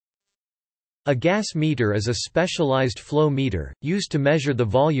A gas meter is a specialized flow meter, used to measure the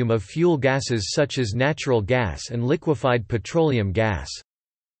volume of fuel gases such as natural gas and liquefied petroleum gas.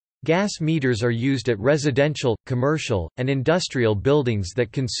 Gas meters are used at residential, commercial, and industrial buildings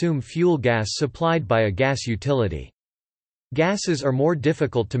that consume fuel gas supplied by a gas utility. Gases are more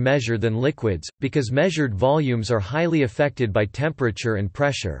difficult to measure than liquids, because measured volumes are highly affected by temperature and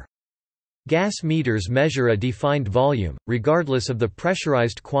pressure. Gas meters measure a defined volume, regardless of the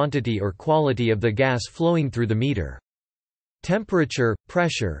pressurized quantity or quality of the gas flowing through the meter. Temperature,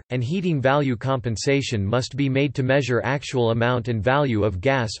 pressure, and heating value compensation must be made to measure actual amount and value of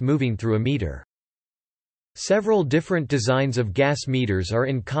gas moving through a meter. Several different designs of gas meters are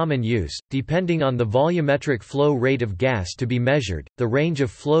in common use, depending on the volumetric flow rate of gas to be measured, the range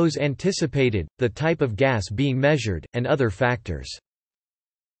of flows anticipated, the type of gas being measured, and other factors.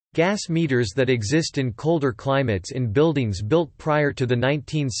 Gas meters that exist in colder climates in buildings built prior to the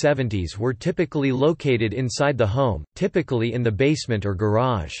 1970s were typically located inside the home, typically in the basement or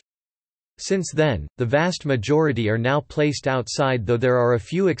garage. Since then, the vast majority are now placed outside, though there are a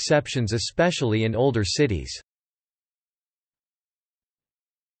few exceptions, especially in older cities.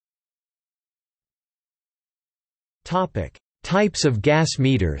 Types of gas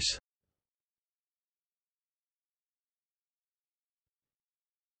meters.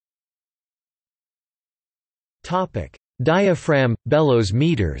 Diaphragm, bellows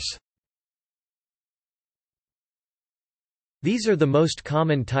meters. These are the most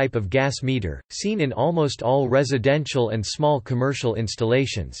common type of gas meter, seen in almost all residential and small commercial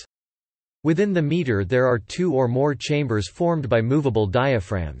installations. Within the meter there are two or more chambers formed by movable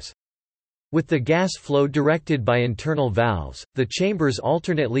diaphragms. With the gas flow directed by internal valves, the chambers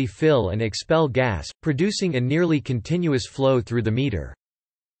alternately fill and expel gas, producing a nearly continuous flow through the meter.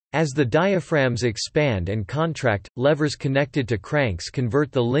 As the diaphragms expand and contract, levers connected to cranks convert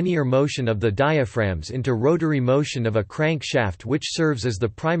the linear motion of the diaphragms into rotary motion of a crank shaft, which serves as the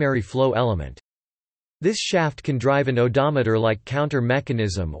primary flow element. This shaft can drive an odometer-like counter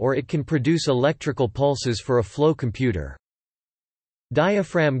mechanism, or it can produce electrical pulses for a flow computer.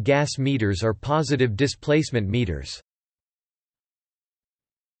 Diaphragm gas meters are positive displacement meters.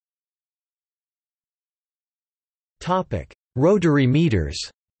 Rotary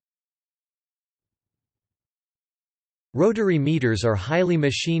meters. Rotary meters are highly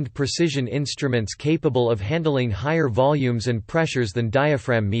machined precision instruments capable of handling higher volumes and pressures than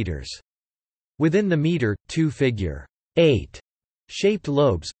diaphragm meters. Within the meter, two figure 8 shaped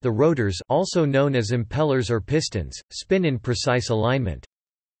lobes, the rotors, also known as impellers or pistons, spin in precise alignment.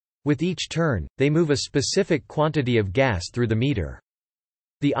 With each turn, they move a specific quantity of gas through the meter.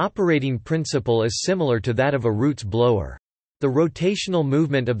 The operating principle is similar to that of a Roots blower. The rotational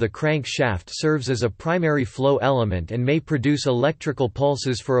movement of the crank shaft serves as a primary flow element and may produce electrical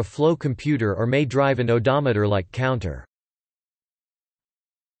pulses for a flow computer or may drive an odometer-like counter.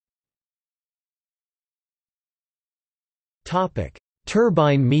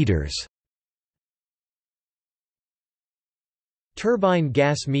 Turbine meters. Turbine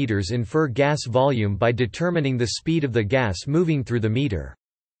gas meters infer gas volume by determining the speed of the gas moving through the meter.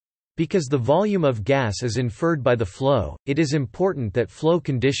 Because the volume of gas is inferred by the flow, it is important that flow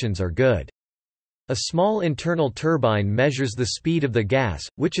conditions are good. A small internal turbine measures the speed of the gas,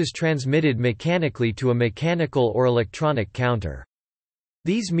 which is transmitted mechanically to a mechanical or electronic counter.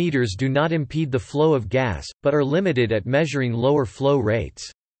 These meters do not impede the flow of gas, but are limited at measuring lower flow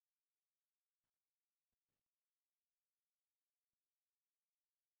rates.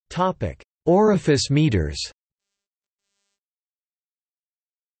 Orifice meters.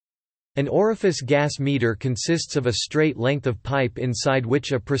 An orifice gas meter consists of a straight length of pipe inside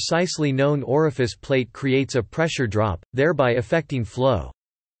which a precisely known orifice plate creates a pressure drop, thereby affecting flow.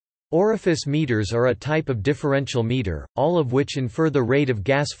 Orifice meters are a type of differential meter, all of which infer the rate of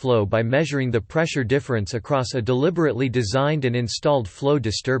gas flow by measuring the pressure difference across a deliberately designed and installed flow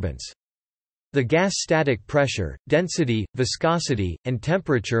disturbance. The gas static pressure, density, viscosity, and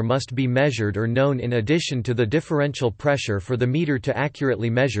temperature must be measured or known in addition to the differential pressure for the meter to accurately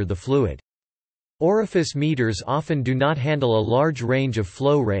measure the fluid. Orifice meters often do not handle a large range of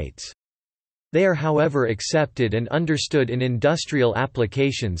flow rates. They are however accepted and understood in industrial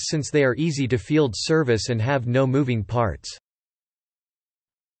applications since they are easy to field service and have no moving parts.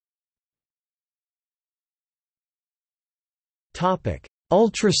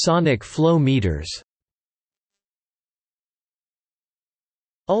 Ultrasonic flow meters.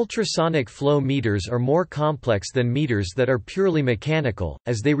 Ultrasonic flow meters are more complex than meters that are purely mechanical,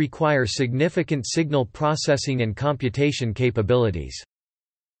 as they require significant signal processing and computation capabilities.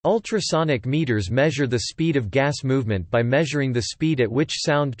 Ultrasonic meters measure the speed of gas movement by measuring the speed at which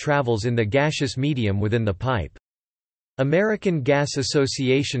sound travels in the gaseous medium within the pipe. American Gas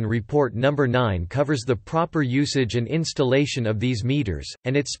Association Report No. 9 covers the proper usage and installation of these meters,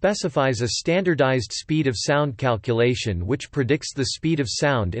 and it specifies a standardized speed of sound calculation which predicts the speed of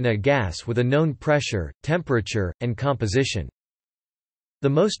sound in a gas with a known pressure, temperature, and composition. The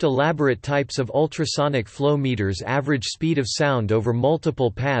most elaborate types of ultrasonic flow meters average speed of sound over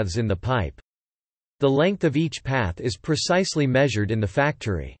multiple paths in the pipe. The length of each path is precisely measured in the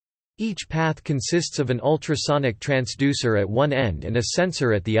factory. Each path consists of an ultrasonic transducer at one end and a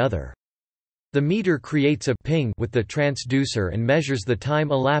sensor at the other. The meter creates a ping with the transducer and measures the time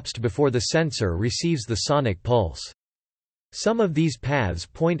elapsed before the sensor receives the sonic pulse. Some of these paths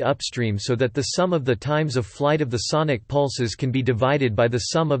point upstream so that the sum of the times of flight of the sonic pulses can be divided by the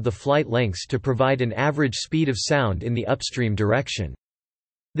sum of the flight lengths to provide an average speed of sound in the upstream direction.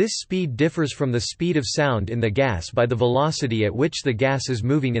 This speed differs from the speed of sound in the gas by the velocity at which the gas is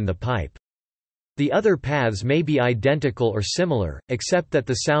moving in the pipe. The other paths may be identical or similar, except that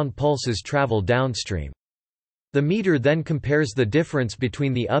the sound pulses travel downstream. The meter then compares the difference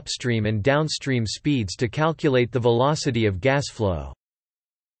between the upstream and downstream speeds to calculate the velocity of gas flow.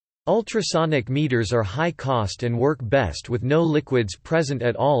 Ultrasonic meters are high cost and work best with no liquids present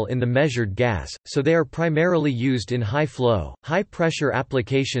at all in the measured gas, so they are primarily used in high-flow, high-pressure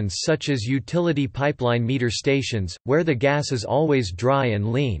applications such as utility pipeline meter stations, where the gas is always dry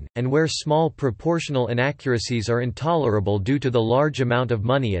and lean, and where small proportional inaccuracies are intolerable due to the large amount of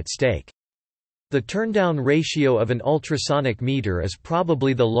money at stake. The turndown ratio of an ultrasonic meter is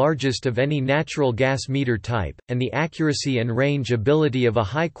probably the largest of any natural gas meter type, and the accuracy and range ability of a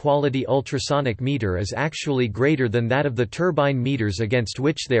high-quality ultrasonic meter is actually greater than that of the turbine meters against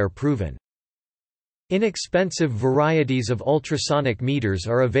which they are proven. Inexpensive varieties of ultrasonic meters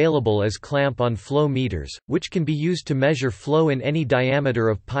are available as clamp-on flow meters, which can be used to measure flow in any diameter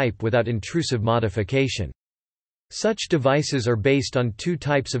of pipe without intrusive modification. Such devices are based on two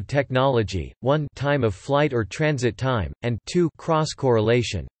types of technology, 1 time of flight or transit time, and 2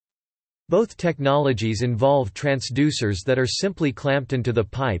 cross-correlation. Both technologies involve transducers that are simply clamped into the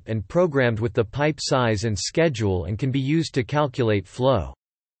pipe and programmed with the pipe size and schedule and can be used to calculate flow.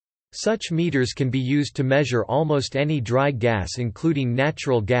 Such meters can be used to measure almost any dry gas including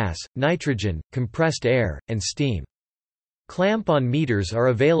natural gas, nitrogen, compressed air, and steam. Clamp-on meters are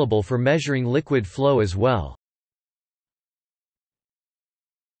available for measuring liquid flow as well.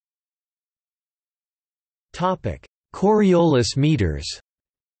 Coriolis meters.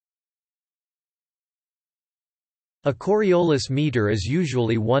 A Coriolis meter is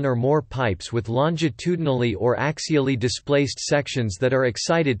usually one or more pipes with longitudinally or axially displaced sections that are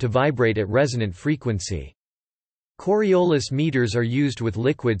excited to vibrate at resonant frequency. Coriolis meters are used with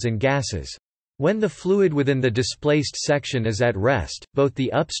liquids and gases. When the fluid within the displaced section is at rest, both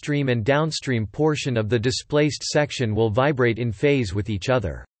the upstream and downstream portion of the displaced section will vibrate in phase with each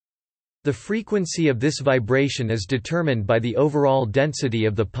other. The frequency of this vibration is determined by the overall density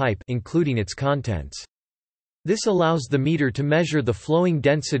of the pipe, including its contents. This allows the meter to measure the flowing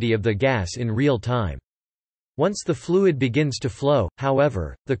density of the gas in real time. Once the fluid begins to flow,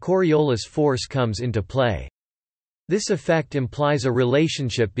 however, the Coriolis force comes into play. This effect implies a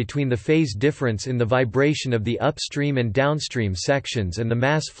relationship between the phase difference in the vibration of the upstream and downstream sections and the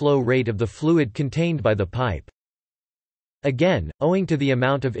mass flow rate of the fluid contained by the pipe. Again, owing to the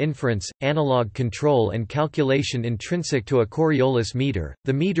amount of inference, analog control and calculation intrinsic to a Coriolis meter,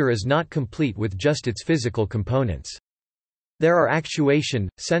 the meter is not complete with just its physical components. There are actuation,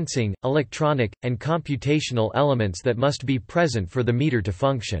 sensing, electronic, and computational elements that must be present for the meter to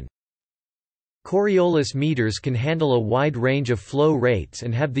function. Coriolis meters can handle a wide range of flow rates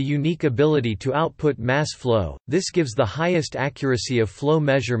and have the unique ability to output mass flow. This gives the highest accuracy of flow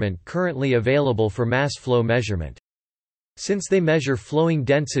measurement currently available for mass flow measurement. Since they measure flowing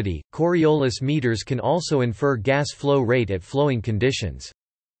density, Coriolis meters can also infer gas flow rate at flowing conditions.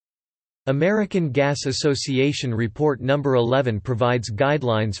 American Gas Association Report No. 11 provides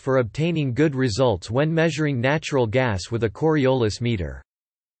guidelines for obtaining good results when measuring natural gas with a Coriolis meter.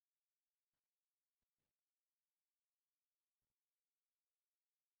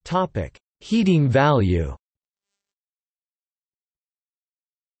 Heating value.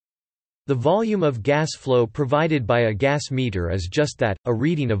 The volume of gas flow provided by a gas meter is just that, a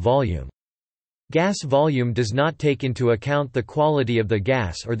reading of volume. Gas volume does not take into account the quality of the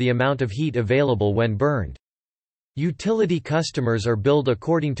gas or the amount of heat available when burned. Utility customers are billed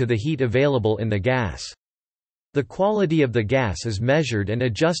according to the heat available in the gas. The quality of the gas is measured and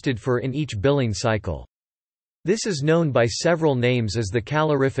adjusted for in each billing cycle. This is known by several names as the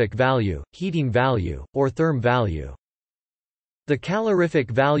calorific value, heating value, or therm value. The calorific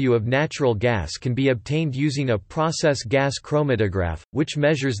value of natural gas can be obtained using a process gas chromatograph, which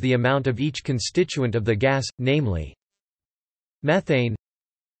measures the amount of each constituent of the gas, namely methane,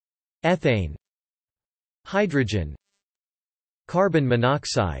 ethane, hydrogen, carbon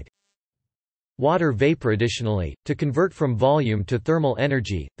monoxide, water vapor. Additionally, to convert from volume to thermal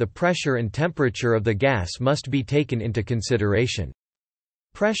energy, the pressure and temperature of the gas must be taken into consideration.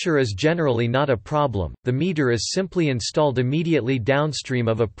 Pressure is generally not a problem, the meter is simply installed immediately downstream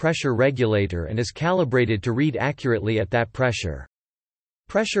of a pressure regulator and is calibrated to read accurately at that pressure.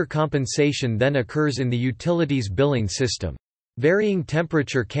 Pressure compensation then occurs in the utilities billing system. Varying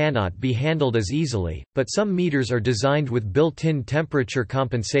temperature cannot be handled as easily, but some meters are designed with built-in temperature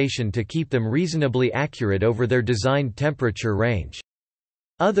compensation to keep them reasonably accurate over their designed temperature range.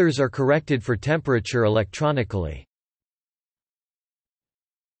 Others are corrected for temperature electronically.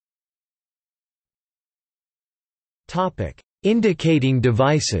 Indicating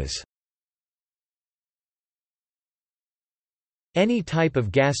devices. Any type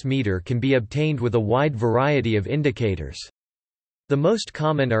of gas meter can be obtained with a wide variety of indicators. The most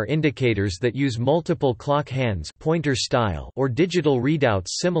common are indicators that use multiple clock hands, pointer style, or digital readouts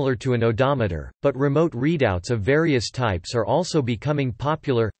similar to an odometer, but remote readouts of various types are also becoming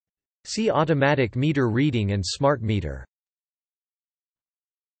popular. See automatic meter reading and smart meter.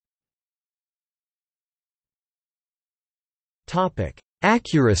 Topic: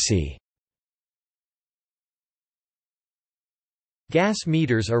 Accuracy. Gas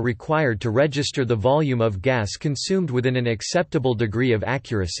meters are required to register the volume of gas consumed within an acceptable degree of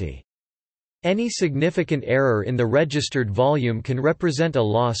accuracy. Any significant error in the registered volume can represent a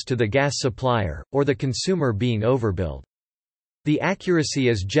loss to the gas supplier, or the consumer being overbilled. The accuracy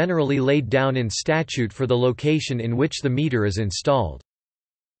is generally laid down in statute for the location in which the meter is installed.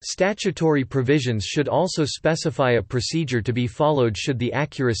 Statutory provisions should also specify a procedure to be followed should the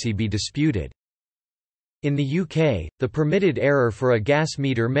accuracy be disputed. In the UK, the permitted error for a gas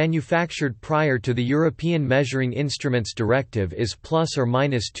meter manufactured prior to the European Measuring Instruments Directive is plus or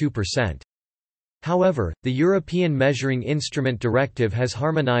minus 2%. However, the European Measuring Instrument Directive has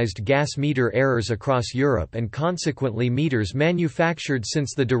harmonised gas meter errors across Europe, and consequently meters manufactured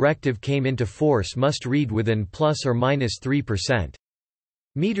since the directive came into force must read within plus or minus 3%.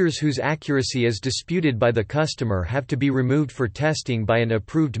 Meters whose accuracy is disputed by the customer have to be removed for testing by an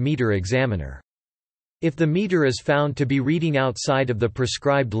approved meter examiner. If the meter is found to be reading outside of the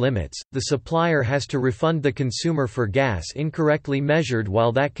prescribed limits, the supplier has to refund the consumer for gas incorrectly measured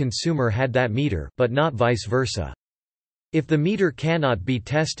while that consumer had that meter, but not vice versa. If the meter cannot be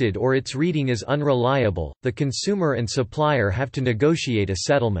tested or its reading is unreliable, the consumer and supplier have to negotiate a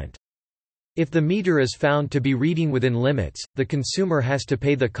settlement. If the meter is found to be reading within limits, the consumer has to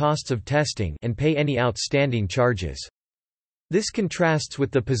pay the costs of testing and pay any outstanding charges. This contrasts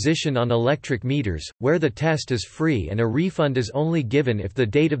with the position on electric meters, where the test is free and a refund is only given if the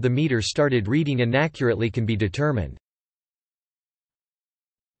date of the meter started reading inaccurately can be determined.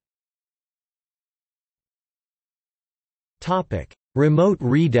 Remote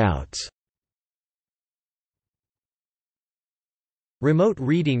readouts. Remote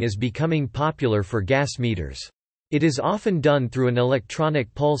reading is becoming popular for gas meters. It is often done through an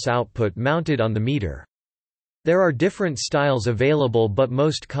electronic pulse output mounted on the meter. There are different styles available, but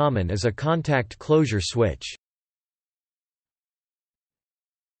most common is a contact closure switch.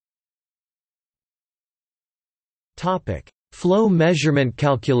 Flow measurement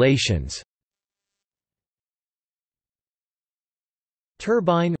calculations.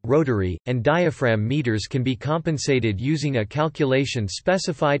 Turbine, rotary, and diaphragm meters can be compensated using a calculation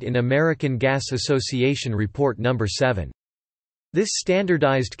specified in American Gas Association Report No. 7. This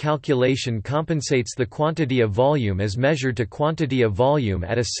standardized calculation compensates the quantity of volume as measured to quantity of volume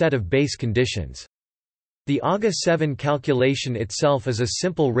at a set of base conditions. The AGA 7 calculation itself is a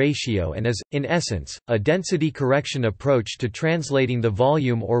simple ratio and is, in essence, a density correction approach to translating the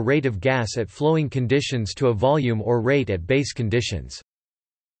volume or rate of gas at flowing conditions to a volume or rate at base conditions.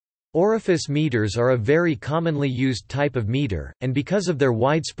 Orifice meters are a very commonly used type of meter, and because of their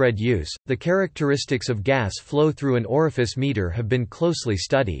widespread use, the characteristics of gas flow through an orifice meter have been closely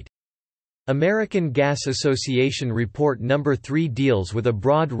studied. American Gas Association Report No. 3 deals with a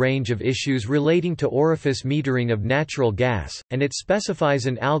broad range of issues relating to orifice metering of natural gas, and it specifies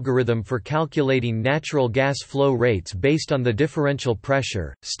an algorithm for calculating natural gas flow rates based on the differential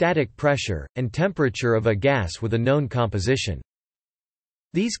pressure, static pressure, and temperature of a gas with a known composition.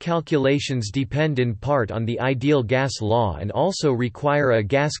 These calculations depend in part on the ideal gas law and also require a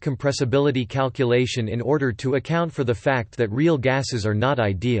gas compressibility calculation in order to account for the fact that real gases are not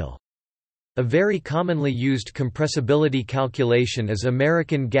ideal. A very commonly used compressibility calculation is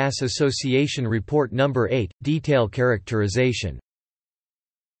American Gas Association Report No. 8, Detail Characterization.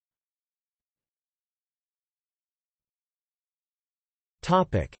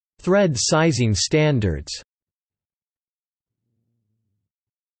 Thread sizing standards.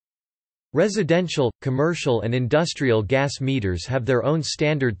 Residential, commercial and industrial gas meters have their own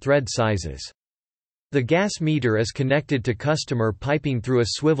standard thread sizes. The gas meter is connected to customer piping through a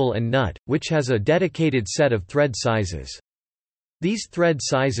swivel and nut, which has a dedicated set of thread sizes. These thread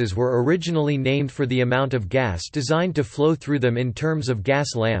sizes were originally named for the amount of gas designed to flow through them in terms of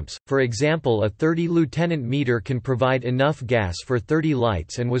gas lamps. For example, a 30 lieutenant meter can provide enough gas for 30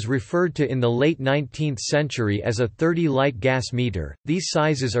 lights and was referred to in the late 19th century as a 30 light gas meter. These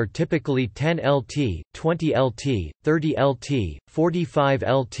sizes are typically 10 LT, 20 LT, 30 LT, 45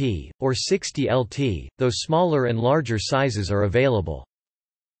 LT, or 60 LT, though smaller and larger sizes are available.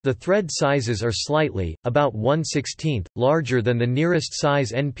 The thread sizes are slightly, about 1/16, larger than the nearest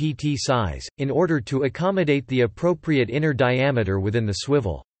size NPT size, in order to accommodate the appropriate inner diameter within the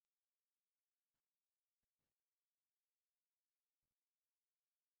swivel.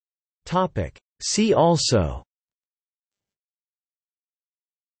 See also: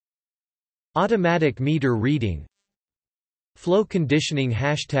 Automatic meter reading, Flow conditioning,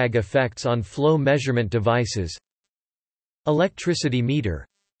 #effects on flow measurement devices, Electricity meter,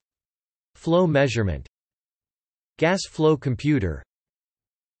 Flow measurement, Gas flow computer,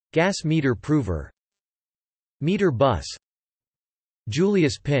 Gas meter prover, Meter bus,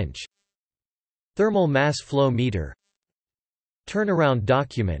 Julius Pinch, Thermal mass flow meter, Turnaround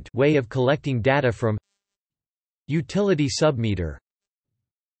document, way of collecting data from, Utility submeter,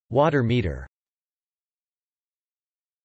 Water meter.